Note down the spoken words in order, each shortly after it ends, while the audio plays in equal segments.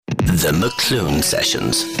The McLoone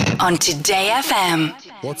Sessions on Today FM.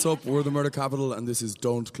 What's up? We're the Murder Capital and this is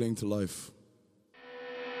Don't Cling to Life.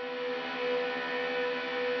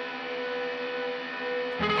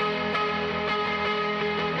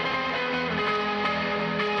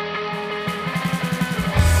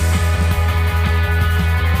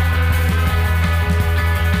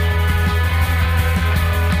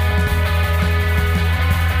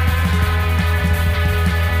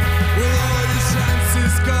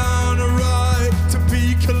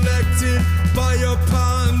 By your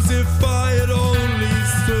palms, if I had only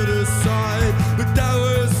stood aside with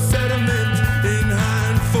our settlement in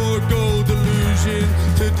hand for gold illusion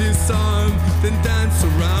to disarm, then dance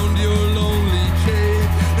around your lonely cave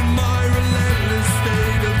in my relentless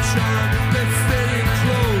state of charm. Let's stay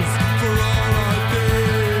close for all our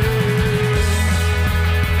days.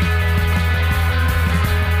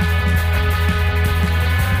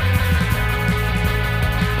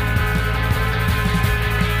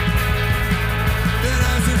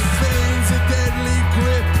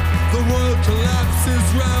 The world collapses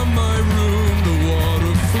round my room. The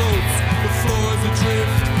water floats, the floor's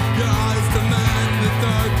adrift. Your eyes demand the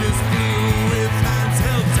darkest blue. With hands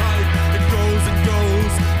held tight, it goes and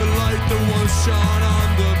goes. The light that once shone on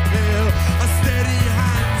the pale, our steady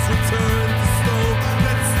hands return to stone.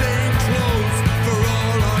 Let's stay close for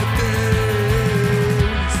all our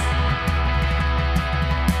days.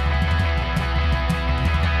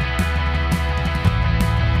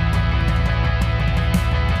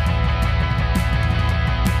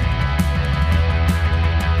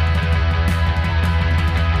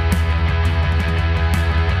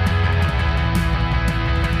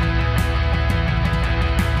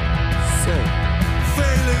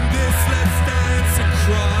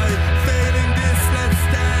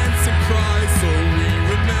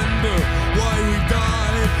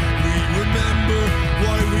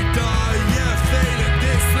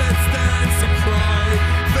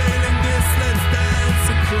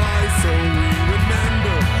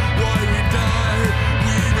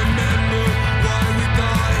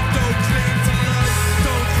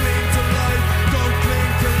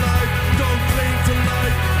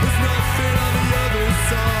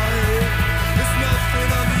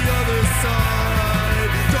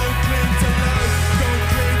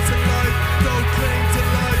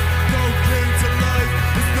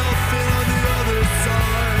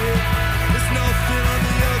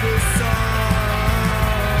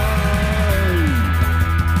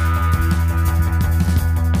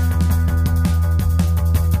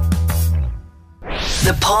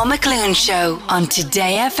 The Paul McLoone Show on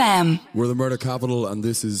Today FM. We're the Murder Capital and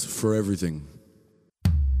this is For Everything.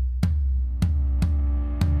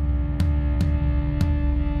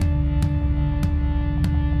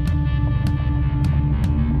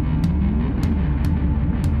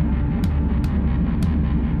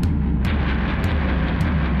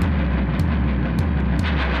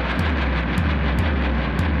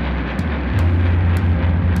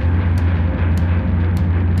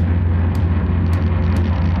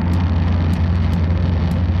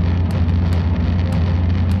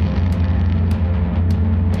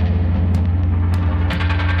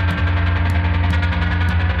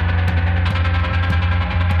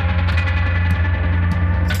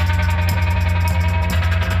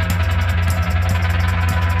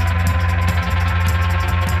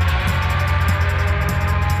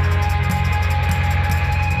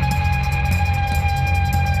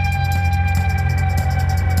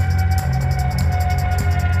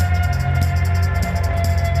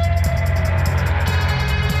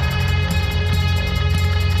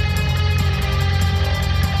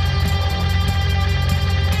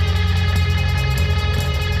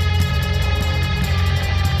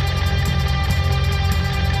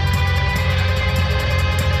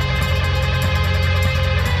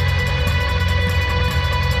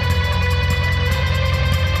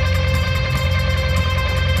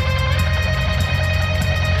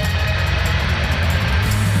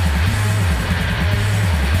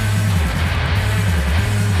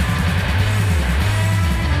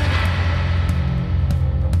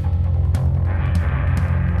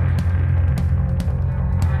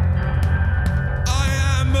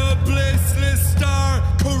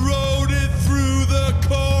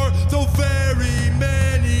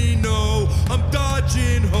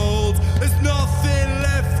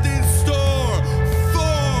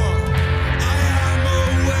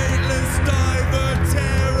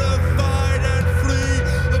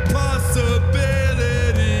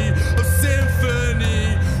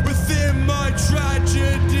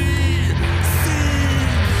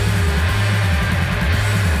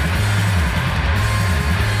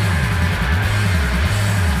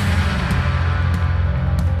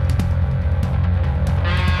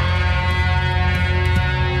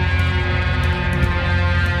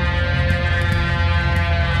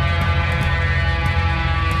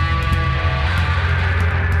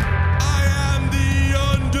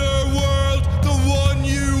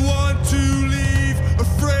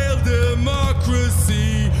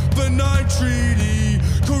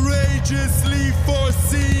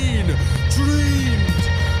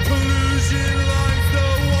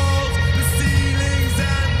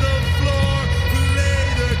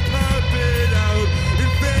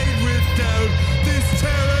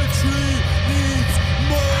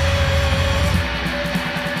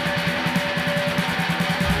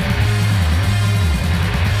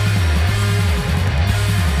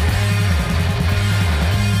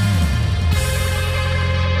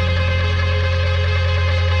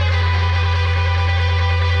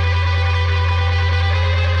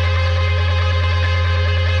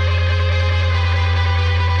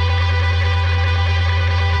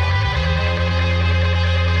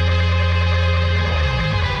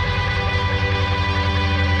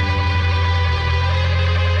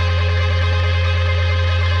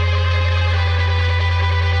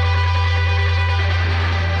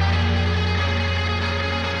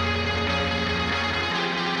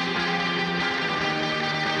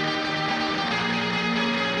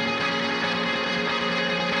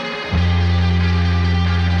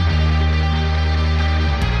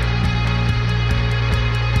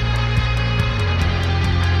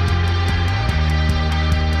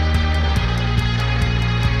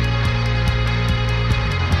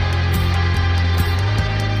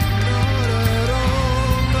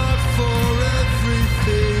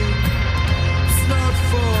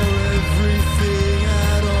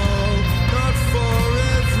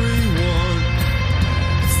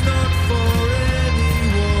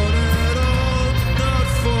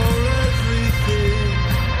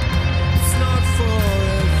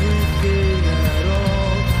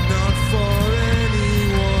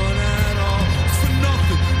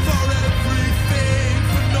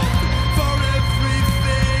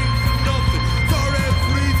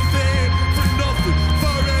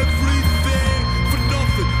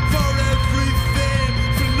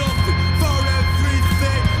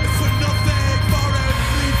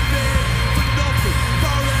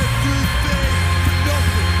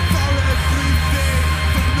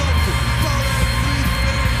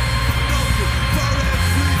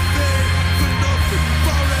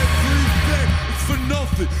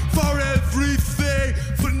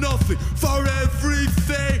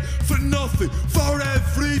 nothing for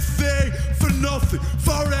everything, for nothing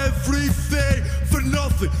for everything, for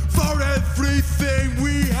nothing for everything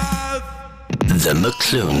we have. The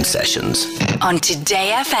McLoone Sessions. On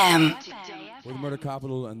Today FM. We're the Murder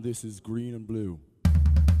Capital, and this is Green and Blue.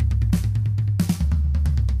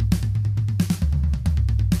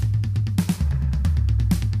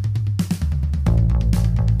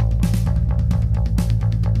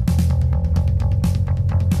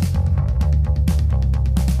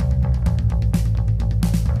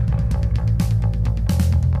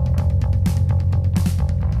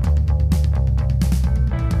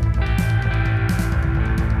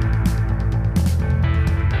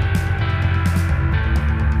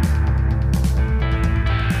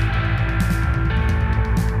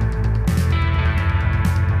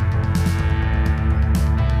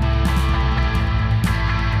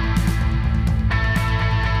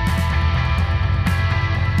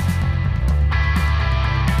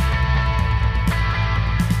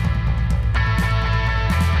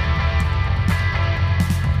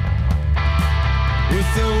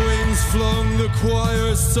 Flung the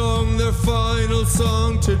choir sung their final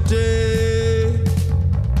song today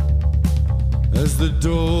as the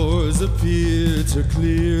doors appeared to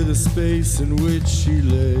clear the space in which she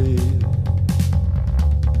lay.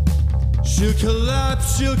 She'll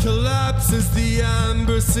collapse as the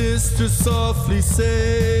amber sisters softly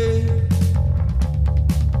say,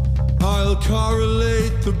 I'll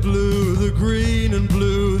correlate the blue, the green and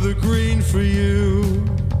blue, the green for you.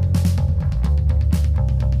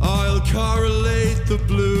 I'll correlate the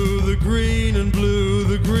blue, the green and blue,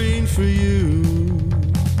 the green for you.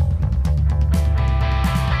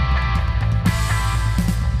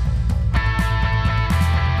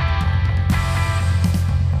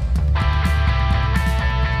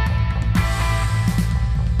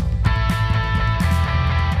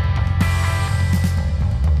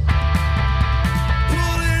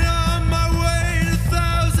 Pulling on my way,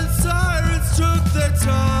 1,000 sirens took their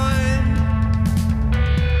time.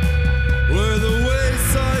 Where the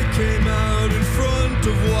wayside came out in front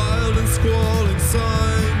of wild and squalling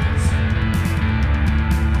signs.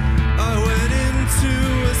 I went into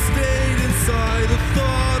a state inside a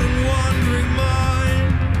thought and wandering mind.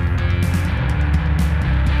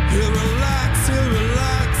 He'll relax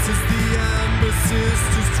as the amber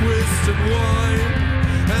sisters twist and whine.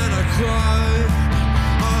 And I cry,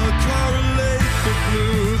 I'll correlate the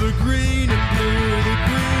blue, the green and blue, the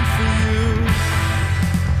green for you.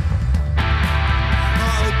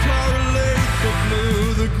 Correlate the blue,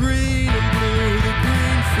 the green and blue, the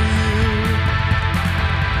green for you.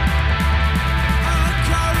 I'll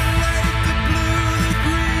correlate the blue, the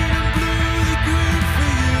green and blue, the green for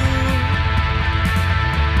you.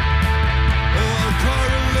 Oh, I'll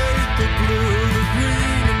correlate the blue, the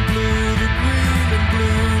green and blue, the green and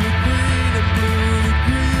blue, the green and blue.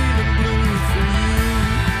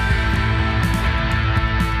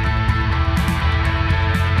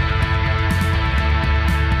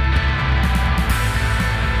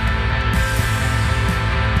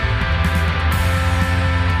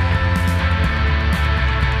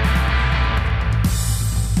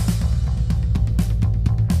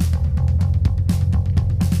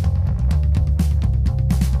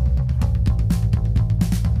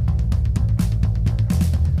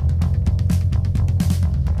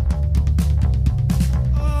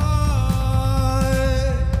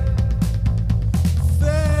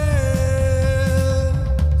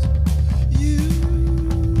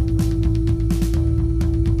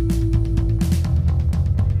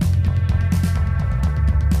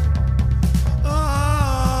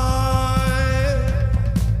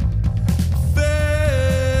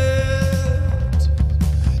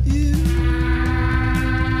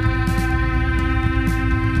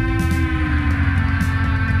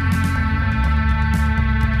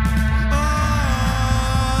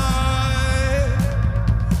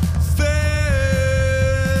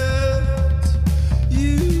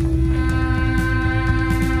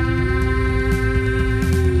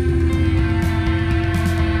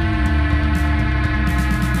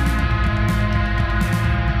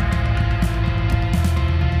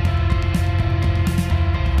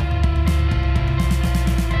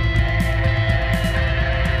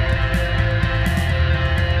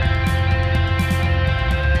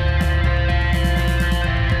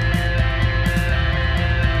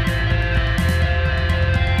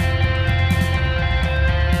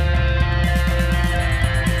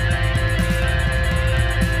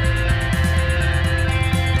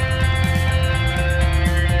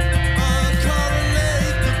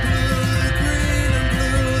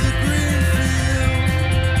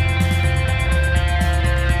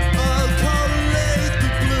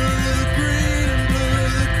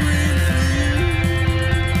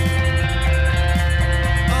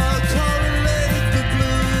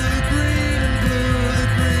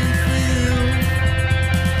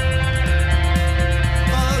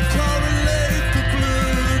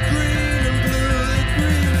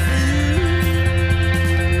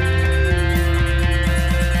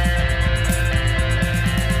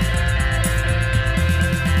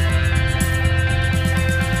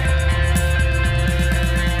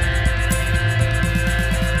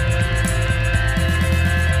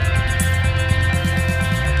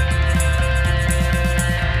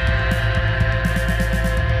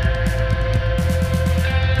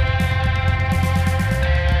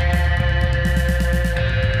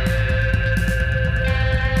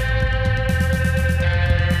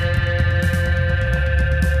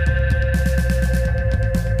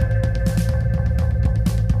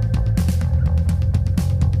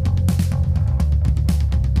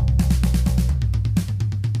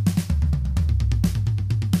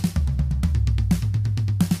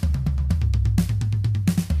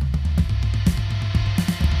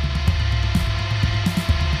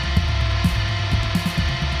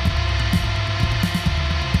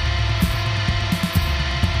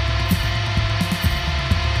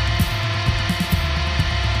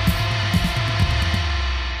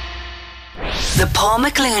 Paul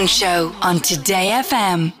McLoone Show on Today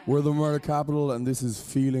FM. We're the murder capital, and this is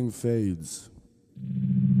Feeling Fades.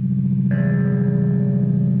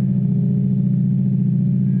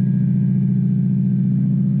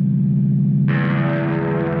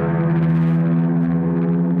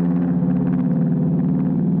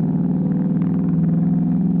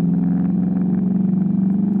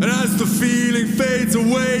 And as the feeling fades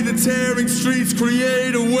away, the tearing streets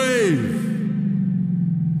create a wave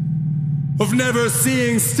of never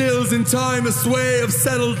seeing stills in time, a sway of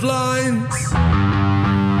settled lines,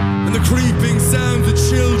 and the creeping sounds of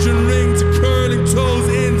children ring to curling toes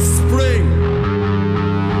in spring.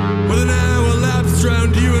 Where the now elapsed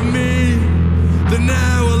round you and me, the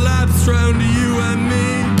now elapsed round you and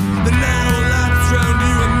me, the now elapsed round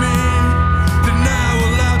you and me, the now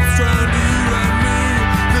elapsed round you and me,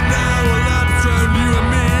 the now elapsed round you and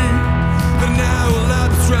me, the now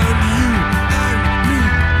elapsed round you and me.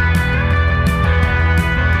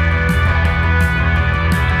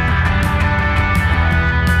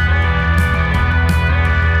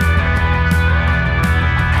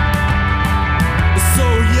 So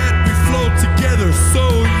yet we float together. So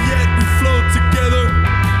yet we float together.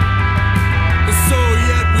 So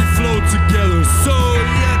yet we float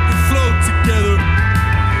together.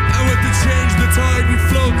 And with the change, the tide, we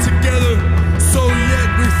float together. So yet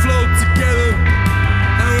we float together.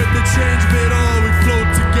 And with the change of it all, we float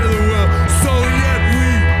together. Well, so yet we.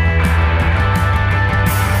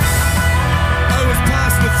 I was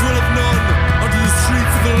past the thrill of none onto the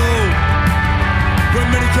streets of the low, where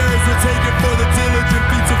many cares were taken for the diligent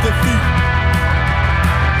beats of the feet.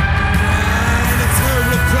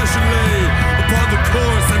 Oppression lay upon the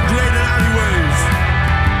course and graded alleyways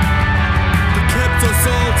that kept us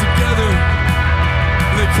all together.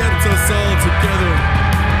 They kept us all together.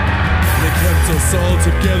 They kept us all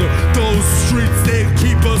together. Those streets, they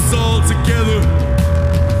keep us all together.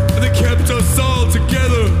 They kept us all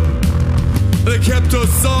together. They kept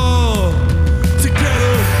us all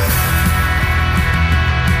together.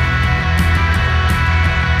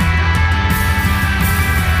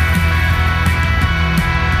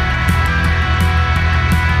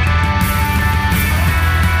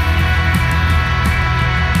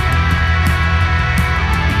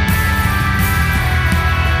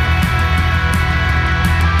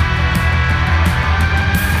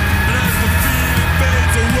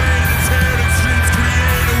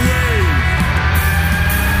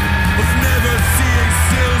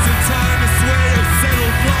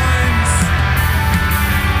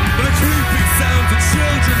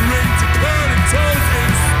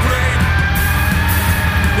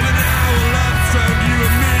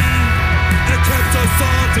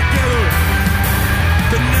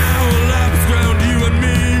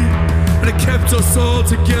 Us all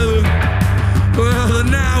together. Well, the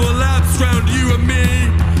now elapsed round you and me,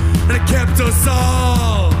 and it kept us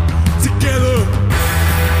all together.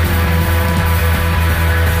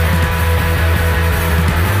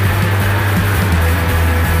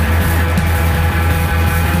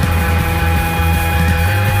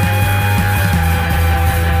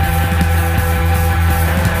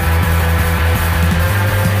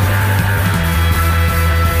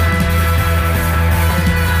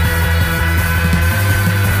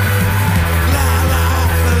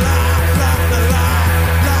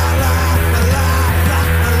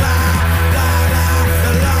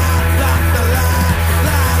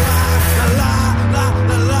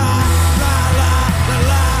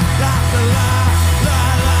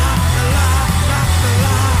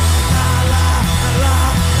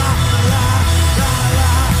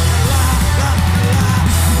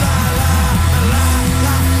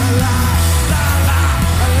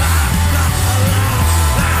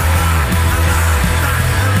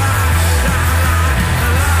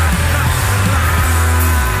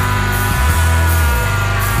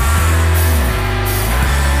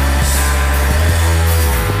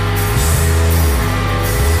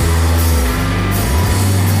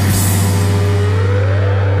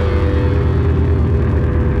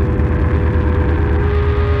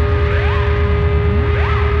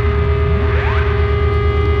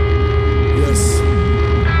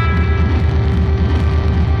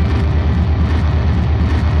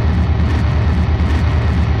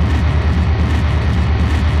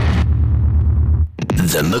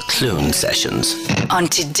 The McLoone Sessions on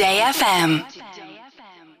Today FM.